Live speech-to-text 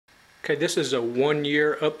Okay, this is a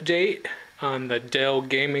 1-year update on the Dell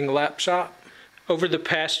gaming laptop. Over the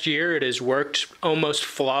past year, it has worked almost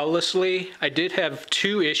flawlessly. I did have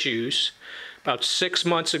 2 issues. About 6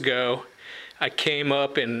 months ago, I came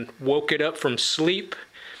up and woke it up from sleep,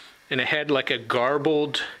 and it had like a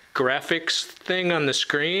garbled graphics thing on the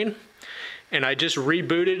screen. And I just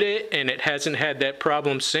rebooted it, and it hasn't had that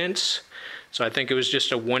problem since. So I think it was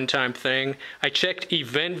just a one-time thing. I checked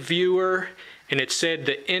Event Viewer, and it said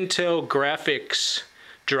the Intel graphics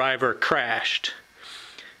driver crashed.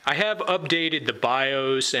 I have updated the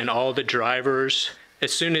BIOS and all the drivers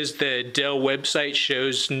as soon as the Dell website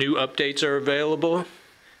shows new updates are available.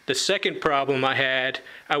 The second problem I had,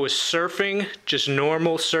 I was surfing, just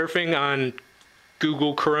normal surfing on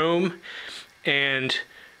Google Chrome, and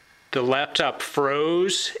the laptop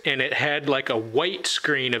froze and it had like a white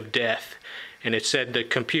screen of death. And it said the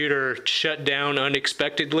computer shut down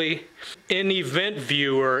unexpectedly. In Event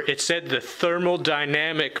Viewer, it said the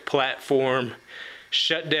thermodynamic platform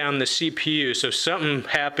shut down the CPU. So something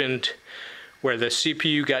happened where the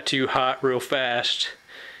CPU got too hot real fast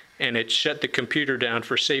and it shut the computer down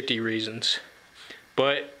for safety reasons.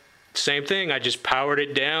 But same thing, I just powered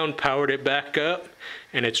it down, powered it back up,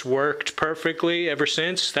 and it's worked perfectly ever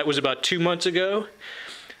since. That was about 2 months ago.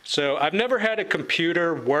 So I've never had a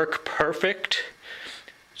computer work perfect.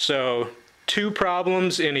 So 2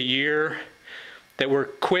 problems in a year that were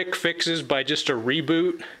quick fixes by just a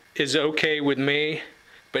reboot is okay with me.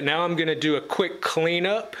 But now I'm gonna do a quick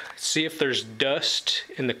cleanup, see if there's dust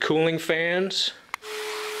in the cooling fans.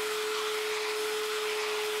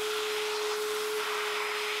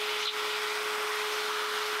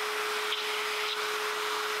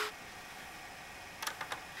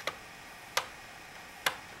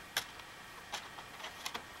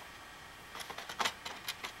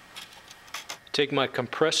 Take my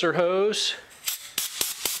compressor hose,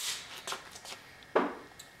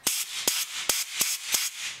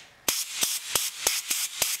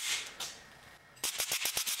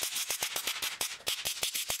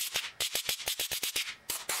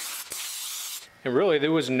 and really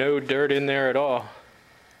there was no dirt in there at all.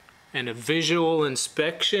 And a visual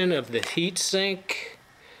inspection of the heatsink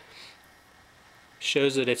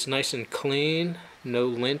shows that it's nice and clean, no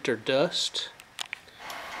lint or dust.